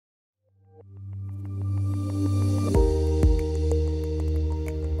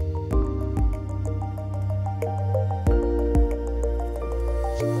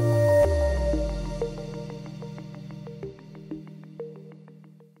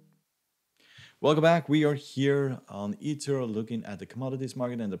Welcome back. We are here on Ether looking at the commodities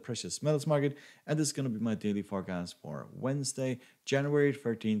market and the precious metals market. And this is going to be my daily forecast for Wednesday, January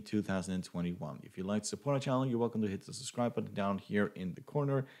 13, 2021. If you'd like to support our channel, you're welcome to hit the subscribe button down here in the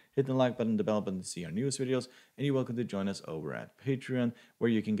corner, hit the like button, the bell button to see our newest videos. And you're welcome to join us over at Patreon, where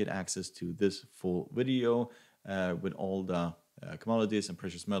you can get access to this full video with all the commodities and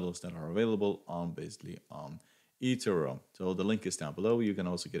precious metals that are available on eToro. So the link is down below. You can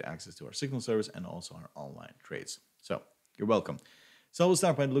also get access to our signal service and also our online trades. So you're welcome. So we'll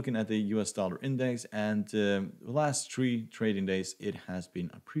start by looking at the US dollar index, and the last 3 trading days it has been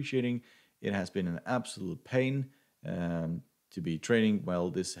appreciating. It has been an absolute pain to be trading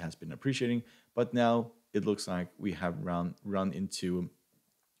while this has been appreciating, but now it looks like we have run into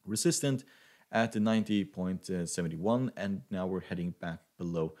resistance at the 90.71, and now we're heading back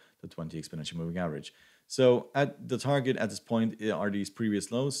below the 20 exponential moving average. So at the target at this point are these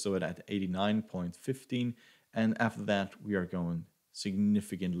previous lows, so at 89.15, and after that we are going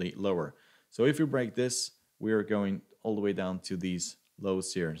significantly lower. So if you break this, we are going all the way down to these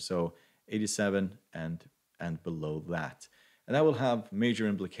lows here, so 87 and below that. And that will have major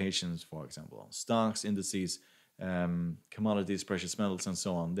implications, for example, on stocks, indices, commodities, precious metals, and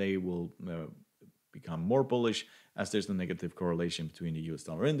so on. They will become more bullish as there's a negative correlation between the US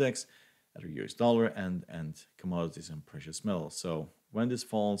dollar index at the US dollar and commodities and precious metals. So when this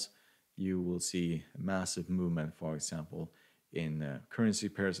falls, you will see a massive movement, for example, in currency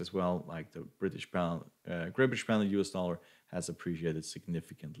pairs as well, like the British pound, Great British pound and US dollar has appreciated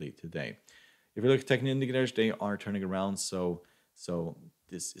significantly today. If you look at technical indicators, they are turning around, so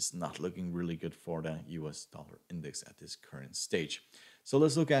this is not looking really good for the US dollar index at this current stage. So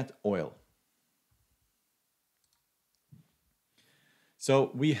let's look at oil.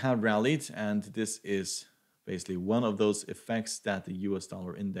 So we have rallied, and this is basically one of those effects that the US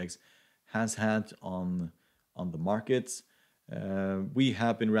dollar index has had on the markets. We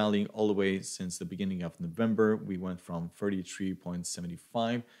have been rallying all the way since the beginning of November. We went from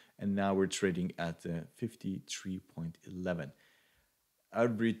 33.75 and now we're trading at 53.11. A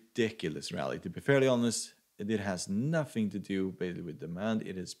ridiculous rally. To be fairly honest, it has nothing to do basically with demand.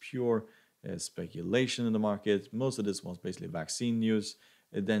 It is pure speculation in the market. Most of this was basically vaccine news,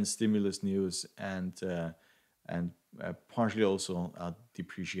 then stimulus news, and partially also a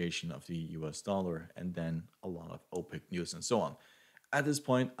depreciation of the US dollar, and then a lot of OPEC news and so on. At this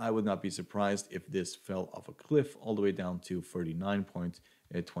point, I would not be surprised if this fell off a cliff all the way down to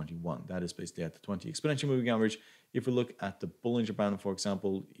 39.21. That is basically at the 20 exponential moving average. If we look at the Bollinger Band, for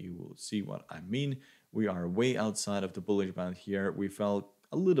example, you will see what I mean. We are way outside of the Bollinger Band here. We fell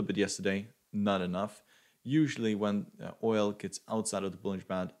a little bit yesterday, not enough. Usually when oil gets outside of the Bollinger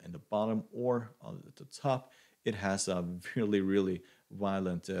Band in the bottom or at the top, it has a really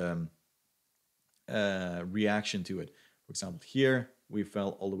violent reaction to it. For example, here we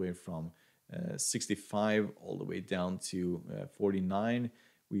fell all the way from 65 all the way down to 49.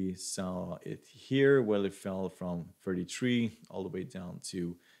 We saw it here where it fell from 33 all the way down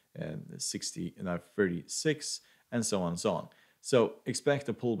to 36, and so on and so on. So expect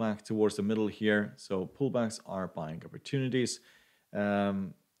a pullback towards the middle here. So pullbacks are buying opportunities.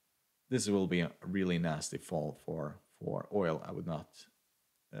 This will be a really nasty fall for oil. I would not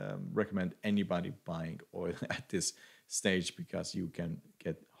recommend anybody buying oil at this stage because you can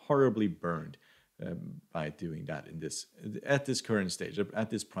get horribly burned by doing that at this current stage, at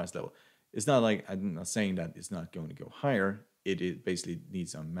this price level. It's not like, I'm not saying that it's not going to go higher. It basically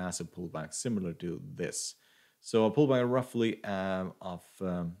needs a massive pullback similar to this. So a pullback roughly of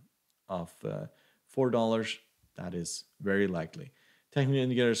 $4, that is very likely. Technical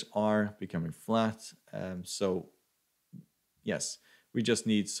indicators are becoming flat. So yes, we just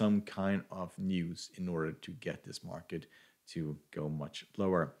need some kind of news in order to get this market to go much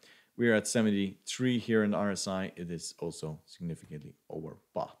lower. We are at 73 here in the RSI. It is also significantly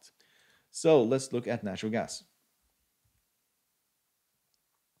overbought. So let's look at natural gas.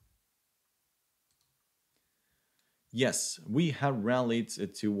 Yes, we have rallied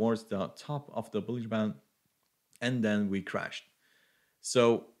towards the top of the Bollinger Band, and then we crashed.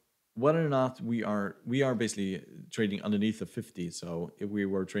 So whether or not we are basically trading underneath the 50. So if we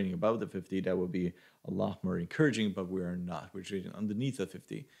were trading above the 50, that would be a lot more encouraging, but we are not. We're trading underneath the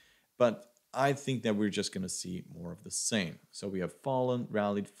 50. But I think that we're just going to see more of the same. So we have fallen,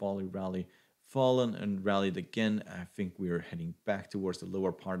 rallied, fallen, and rallied again. I think we are heading back towards the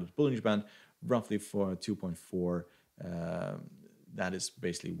lower part of the Bollinger Band, roughly for 2.4. That is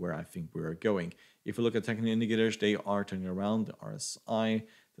basically where I think we are going. If you look at technical indicators, they are turning around. The RSI,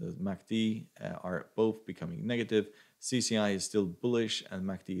 the MACD are both becoming negative. CCI is still bullish and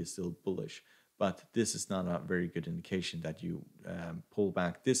MACD is still bullish. but this is not a very good indication that you pull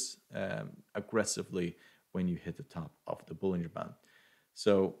back this aggressively when you hit the top of the Bollinger Band.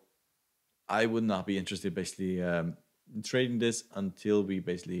 So I would not be interested basically in trading this until we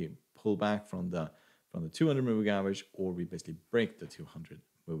basically pull back from the 200 moving average, or we basically break the 200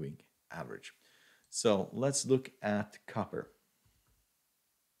 moving average. So let's look at copper.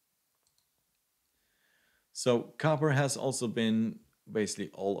 So copper has also been basically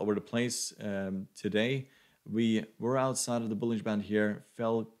all over the place today. We were outside of the bullish band here,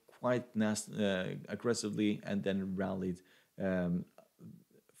 fell quite aggressively, and then rallied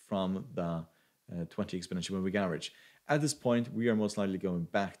from the 20 exponential moving average. At this point, we are most likely going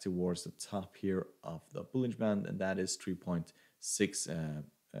back towards the top here of the Bollinger Band, and that is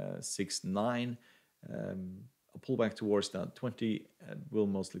 3.669. A pullback towards that 20 will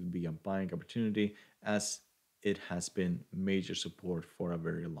mostly be a buying opportunity, as it has been major support for a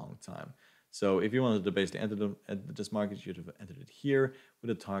very long time. So if you wanted to basically enter this market, you should have entered it here with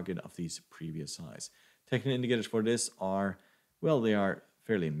a target of these previous highs. Technical indicators for this are, well, they are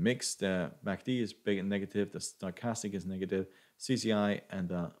fairly mixed. The MACD is big and negative, the stochastic is negative, CCI and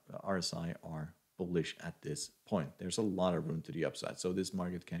the RSI are bullish at this point. There's a lot of room to the upside, so this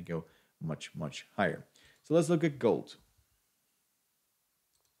market can go much, much higher. So let's look at gold.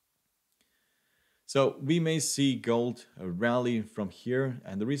 So we may see gold rally from here,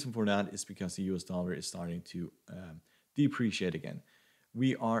 and the reason for that is because the US dollar is starting to depreciate again.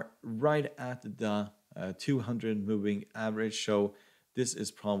 We are right at the 200 moving average, so this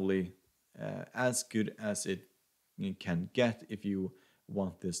is probably as good as it can get if you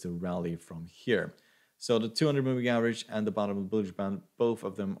want this to rally from here. So the 200 moving average and the bottom of the Bollinger Band, both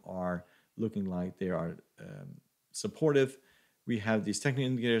of them are looking like they are supportive. We have these technical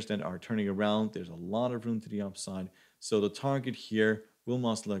indicators that are turning around. There's a lot of room to the upside. So the target here will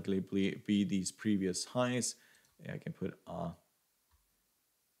most likely be these previous highs. I can put a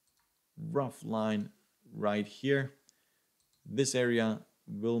rough line right here. This area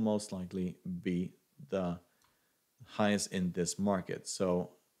will most likely be the highest in this market. So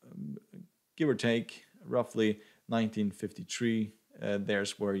give or take roughly 1953,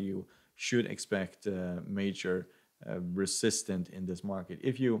 there's where you should expect major resistant in this market.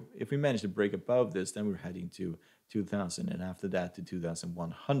 If we manage to break above this, then we're heading to 2000, and after that to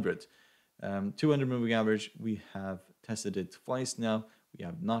 2100. 200 moving average, we have tested it twice now. We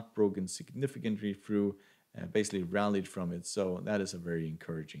have not broken significantly through, basically rallied from it. So that is a very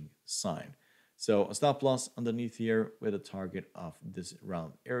encouraging sign. So a stop loss underneath here with a target of this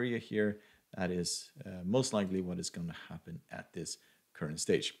round area here. That is most likely what is going to happen at this current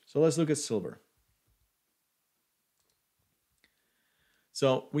stage. So let's look at silver.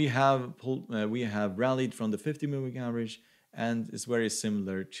 So we have rallied from the 50 moving average, and it's very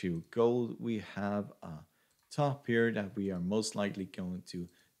similar to gold. We have a top here that we are most likely going to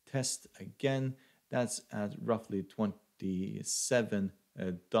test again. That's at roughly $27,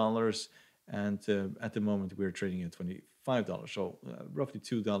 and at the moment we're trading at $25. So roughly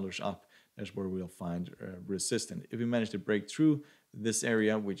 $2 up. That's where we'll find resistance. If we manage to break through this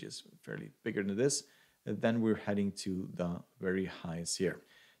area, which is fairly bigger than this, then we're heading to the very highs here.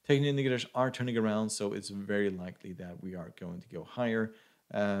 Technical indicators are turning around, so it's very likely that we are going to go higher.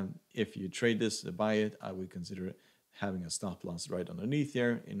 If you trade this, buy it, I would consider having a stop loss right underneath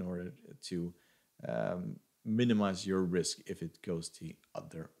here in order to minimize your risk if it goes the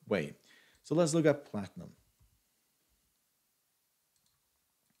other way. So let's look at platinum.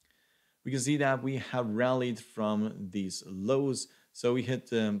 We can see that we have rallied from these lows. So we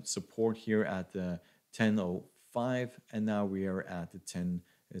hit support here at 10.05, and now we are at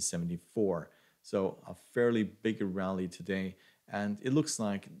 10.74. So a fairly big rally today, and it looks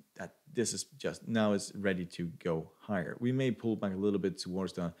like that this is just now is ready to go higher. We may pull back a little bit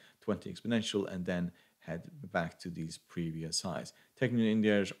towards the 20 exponential and then head back to these previous highs. Technical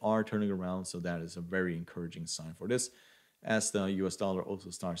indicators are turning around, so that is a very encouraging sign for this. As the US dollar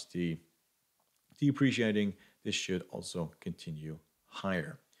also starts depreciating, this should also continue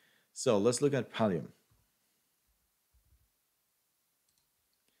higher. So let's look at pallium.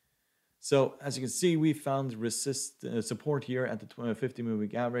 So as you can see, we found support here at the 50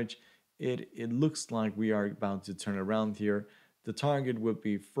 moving average. It looks like we are about to turn around here. The target would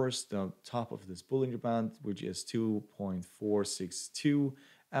be first the top of this Bollinger Band, which is 2.462.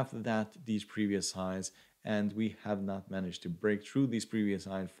 After that, these previous highs, and we have not managed to break through these previous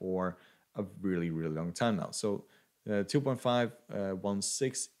highs for a really, really long time now. So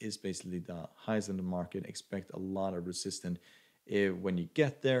 2.516 is basically the highs in the market. Expect a lot of resistance when you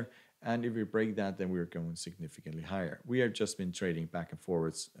get there. And if we break that, then we're going significantly higher. We have just been trading back and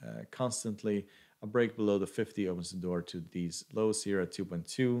forwards constantly. A break below the 50 opens the door to these lows here at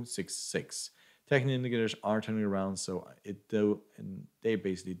 2.266. Technical indicators are turning around, so they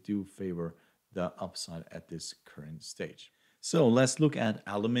basically do favor the upside at this current stage. So let's look at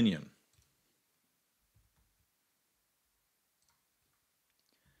aluminium.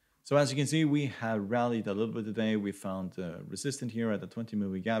 So as you can see, we have rallied a little bit today. We found resistance here at the 20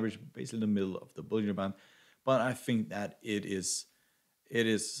 moving average, basically in the middle of the Bollinger Band. But I think that it is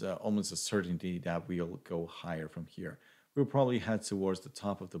almost a certainty that we'll go higher from here. We'll probably head towards the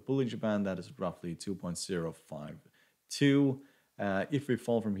top of the Bollinger Band. That is roughly 2.052. If we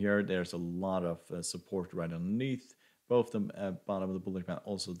fall from here, there's a lot of support right underneath both the bottom of the Bollinger Band,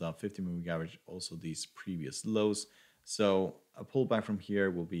 also the 50 moving average, also these previous lows. So a pullback from here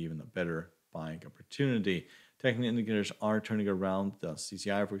will be even a better buying opportunity. Technical indicators are turning around. The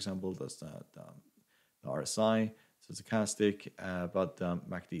CCI, for example, that's the RSI, so stochastic, but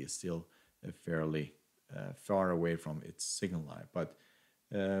MACD is still fairly far away from its signal line. But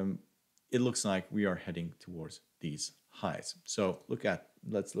it looks like we are heading towards these highs. So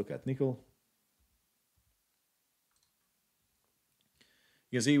let's look at nickel.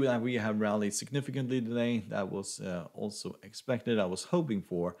 You can see that we have rallied significantly today. That was also expected. I was hoping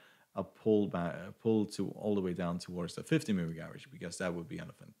for a pull to all the way down towards the 50 moving average, because that would be a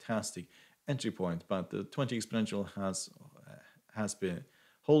fantastic entry point. But the 20 exponential has been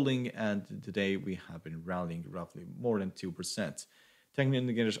holding, and today we have been rallying roughly more than 2%. Technical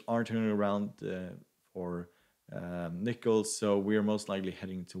indicators are turning around for nickel, so we are most likely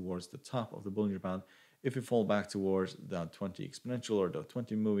heading towards the top of the Bollinger Band. If we fall back towards the 20 exponential or the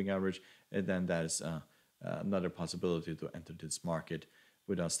 20 moving average, then that is another possibility to enter this market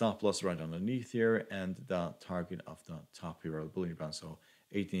with a stop loss right underneath here and the target of the top here of the Bollinger Band, so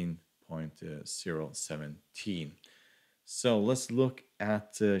 18.017. So let's look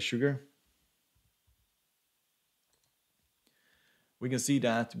at sugar. We can see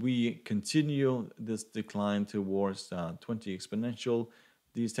that we continue this decline towards 20 exponential.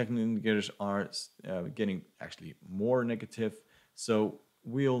 These technical indicators are getting actually more negative. So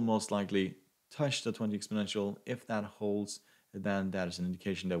we'll most likely touch the 20 exponential. If that holds, then that is an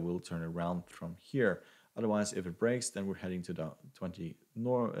indication that we'll turn around from here. Otherwise, if it breaks, then we're heading to the 20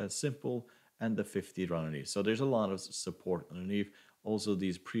 simple and the 50 underneath. So there's a lot of support underneath. Also,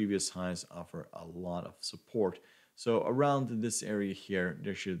 these previous highs offer a lot of support. So around this area here,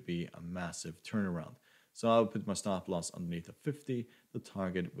 there should be a massive turnaround. So I'll put my stop loss underneath the 50. The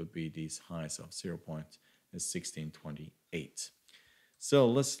target would be these highs of 0.1628. So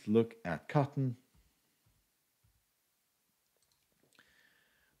let's look at cotton.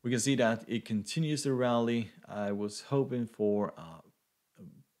 We can see that it continues to rally. I was hoping for a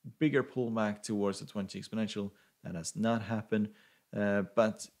bigger pullback towards the 20 exponential. That has not happened,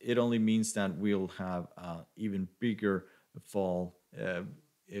 but it only means that we'll have an even bigger fall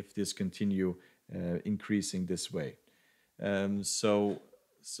if this continue increasing this way. So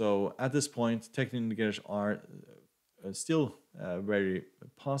at this point, technical indicators are still very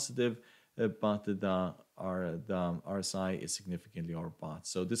positive, but the RSI is significantly overbought.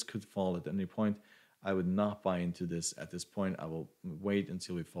 So this could fall at any point. I would not buy into this at this point. I will wait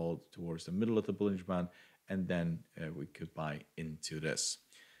until we fall towards the middle of the Bollinger Band, and then we could buy into this.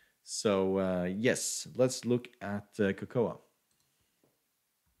 So yes, let's look at cocoa.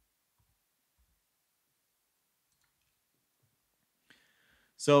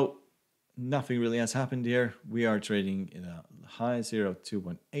 So nothing really has happened here. We are trading in a highs here of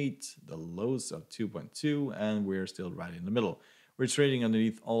 2.8, the lows of 2.2, and we're still right in the middle. We're trading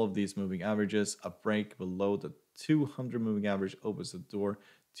underneath all of these moving averages. A break below the 200 moving average opens the door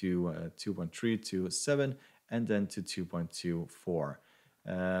to 2.327 and then to 2.24.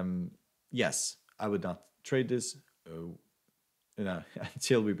 Yes, I would not trade this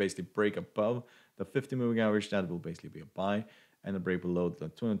until we basically break above the 50 moving average. That will basically be a buy. And a break below the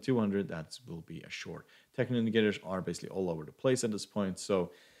 200, that will be a short. Technical indicators are basically all over the place at this point,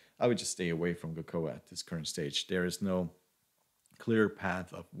 so I would just stay away from cocoa at this current stage. There is no clear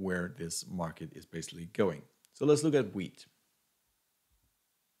path of where this market is basically going. So let's look at wheat.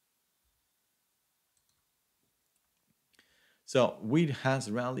 So wheat has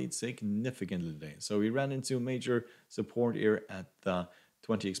rallied significantly today. So we ran into major support here at the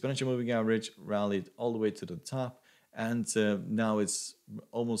 20 exponential moving average, rallied all the way to the top. And now it's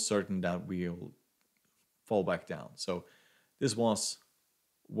almost certain that we'll fall back down. So this was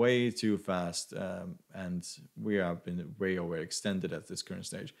way too fast, and we have been way overextended at this current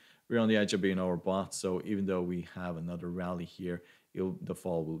stage. We're on the edge of being overbought, so even though we have another rally here, the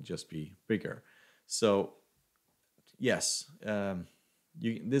fall will just be bigger. So yes,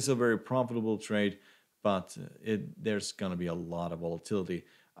 this is a very profitable trade, but there's going to be a lot of volatility.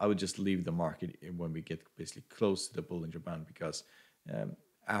 I would just leave the market when we get basically close to the Bollinger Band, because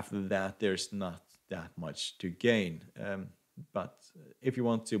after that, there's not that much to gain. But if you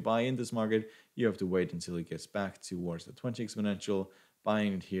want to buy in this market, you have to wait until it gets back towards the 20 exponential.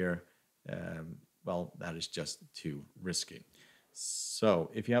 Buying it here, well, that is just too risky. So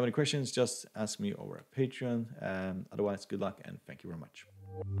if you have any questions, just ask me over at Patreon. Otherwise, good luck and thank you very much.